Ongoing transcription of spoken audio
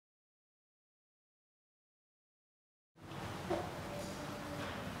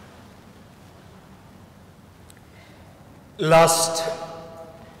Last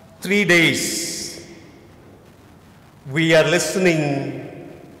 3 days, we are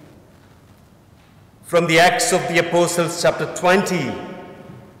listening from the Acts of the Apostles, chapter 20,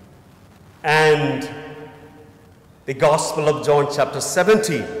 and the Gospel of John, chapter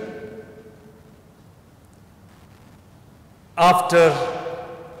 70. After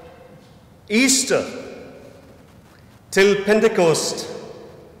Easter till Pentecost,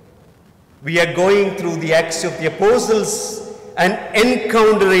 we are going through the Acts of the Apostles and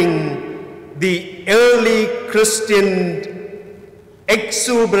encountering the early Christian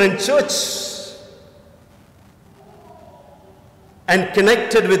exuberant church and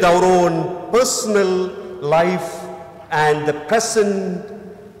connected with our own personal life and the present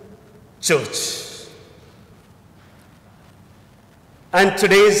church. And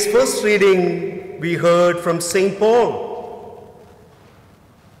today's first reading, we heard from St. Paul.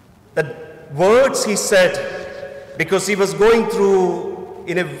 The words he said, because he was going through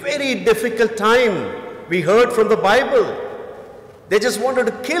in a very difficult time, we heard from the Bible. They just wanted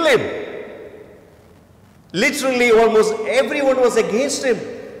to kill him. Literally, almost everyone was against him.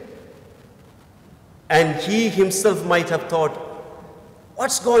 And he himself might have thought,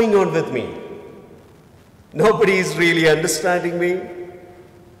 what's going on with me? Nobody is really understanding me.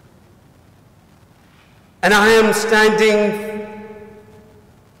 And I am standing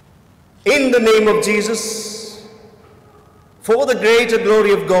in the name of Jesus for the greater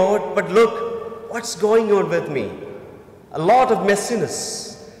glory of God. But look, what's going on with me? A lot of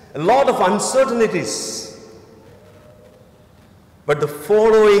messiness, a lot of uncertainties. But the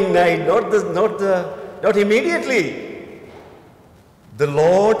following night, not immediately, the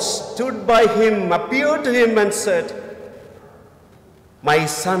Lord stood by him, appeared to him and said, "My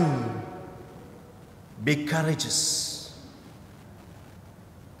son, be courageous.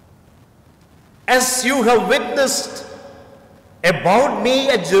 As you have witnessed about me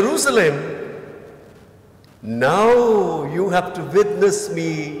at Jerusalem, now you have to witness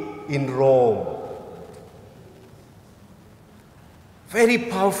me in Rome." Very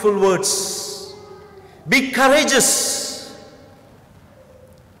powerful words. Be courageous.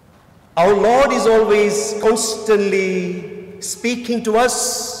 Our Lord is always constantly speaking to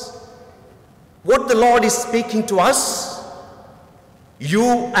us. What the Lord is speaking to us, you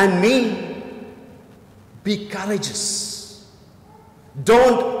and me, be courageous.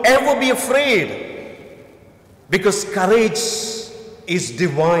 Don't ever be afraid, because courage is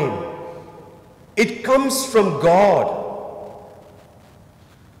divine. It comes from God.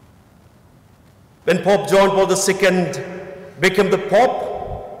 When Pope John Paul II became the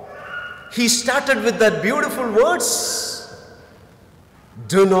Pope, he started with that beautiful words,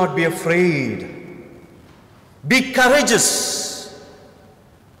 "Do not be afraid. Be courageous."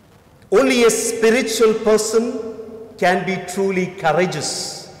 Only a spiritual person can be truly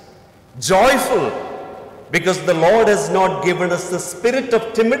courageous, joyful, because the Lord has not given us the spirit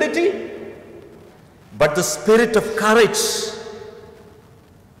of timidity, but the spirit of courage.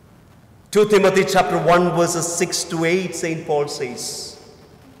 2 Timothy chapter 1 verses 6 to 8, St. Paul says,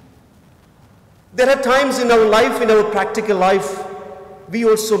 there are times in our life, in our practical life, we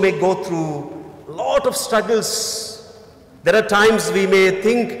also may go through a lot of struggles. There are times we may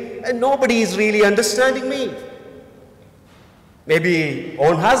think, and nobody is really understanding me. Maybe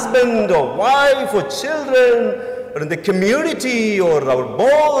own husband or wife or children, or in the community or our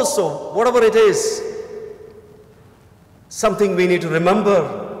boss or whatever it is. Something we need to remember.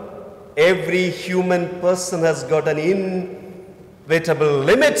 Every human person has got an inevitable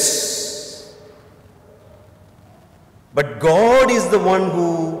limits. But God is the one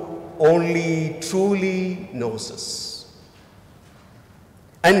who only truly knows us.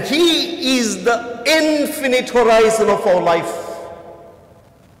 And He is the infinite horizon of our life.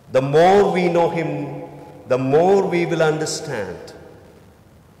 The more we know Him, the more we will understand.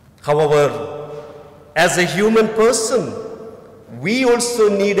 However, as a human person, we also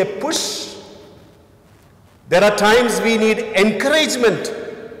need a push. There are times we need encouragement.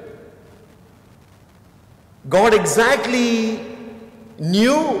 God exactly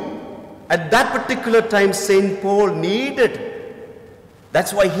knew at that particular time St. Paul needed.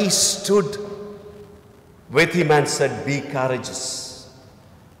 That's why he stood with him and said, "Be courageous."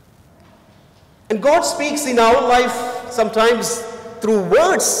 And God speaks in our life sometimes through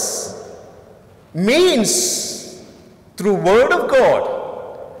words, means through word of God,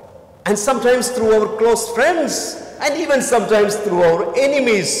 and sometimes through our close friends, and even sometimes through our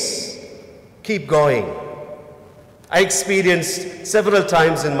enemies. Keep going. I experienced several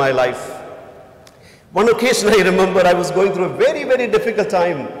times in my life. One occasion I remember I was going through a very, very difficult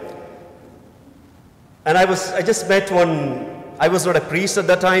time. And I just met one, I was not a priest at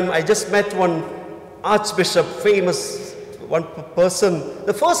that time, I just met one archbishop, famous one person.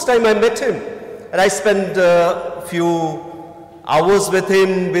 The first time I met him, and I spent a few hours with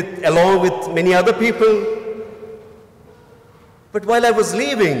him, along with many other people. But while I was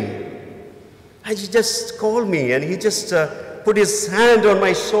leaving, he just called me and he just put his hand on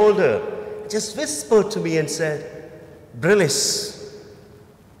my shoulder, just whispered to me and said, "Brillis,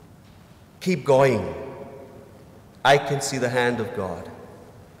 keep going. I can see the hand of God."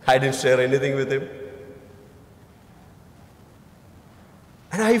 I didn't share anything with him.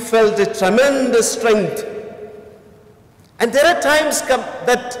 And I felt a tremendous strength. And there are times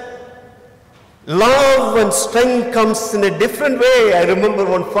that love and strength comes in a different way. I remember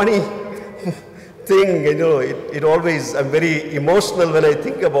one funny thing, it always, I'm very emotional when I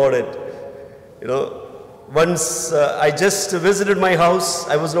think about it. Once I just visited my house,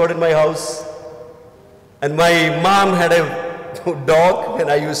 I was not in my house, and my mom had a dog, and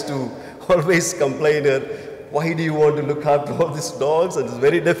I used to always complain her, "Why do you want to look after all these dogs?" And it's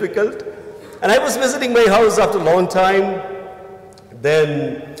very difficult. And I was visiting my house after a long time.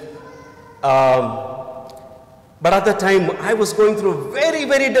 Then, but at that time, I was going through a very,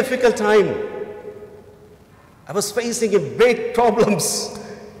 very difficult time. I was facing big problems.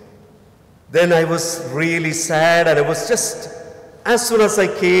 Then I was really sad, and I was just, as soon as I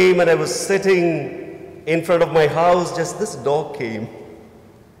came and I was sitting in front of my house, just this dog came,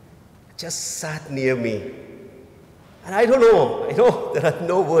 just sat near me. And I don't know, there are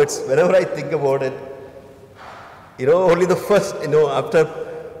no words whenever I think about it. Only the first, after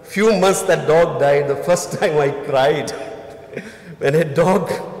a few months that dog died, the first time I cried. When a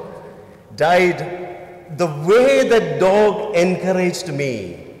dog died, the way that dog encouraged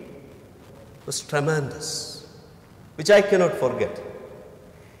me was tremendous, which I cannot forget.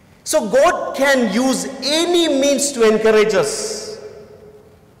 So God can use any means to encourage us.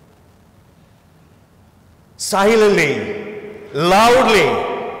 Silently, loudly,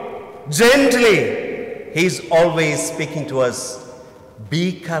 gently, He is always speaking to us.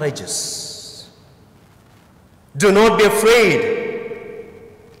 Be courageous. Do not be afraid.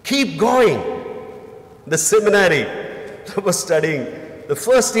 Keep going. The seminary I was studying, the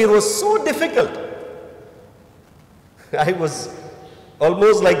first year was so difficult. I was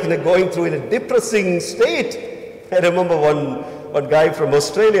almost like going through in a depressing state. I remember one guy from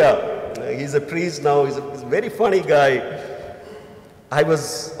Australia. He's a priest now. He's a very funny guy. I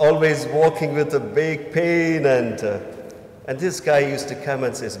was always walking with a big pain, and this guy used to come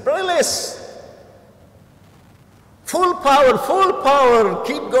and says, "Brillis, full power,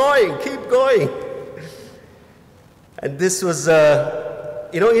 keep going, keep going." And this was,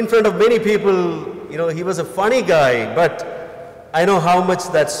 in front of many people, he was a funny guy, but I know how much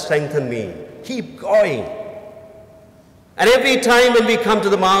that strengthened me. Keep going. And every time when we come to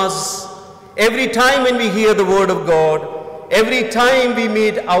the Mass, every time when we hear the Word of God, every time we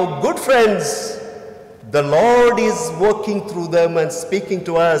meet our good friends, the Lord is working through them and speaking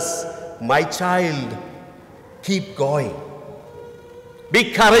to us, "My child, keep going.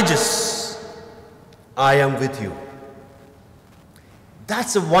 Be courageous. I am with you."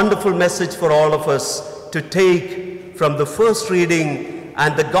 That's a wonderful message for all of us to take from the first reading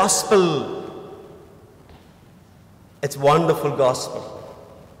and the gospel. It's wonderful gospel.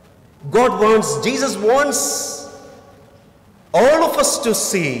 Jesus wants all of us to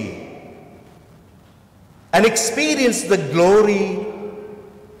see and experience the glory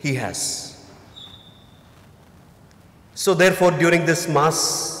He has. So therefore, during this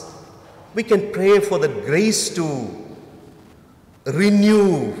Mass, we can pray for the grace to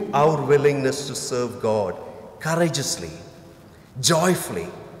renew our willingness to serve God courageously, joyfully,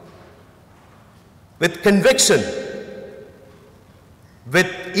 with conviction, with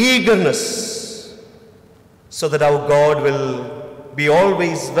eagerness, so that our God will be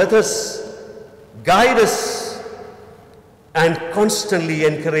always with us, guide us, and constantly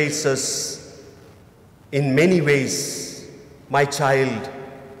encourage us in many ways. "My child,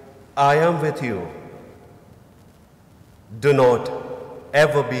 I am with you. Do not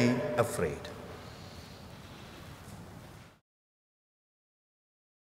ever be afraid."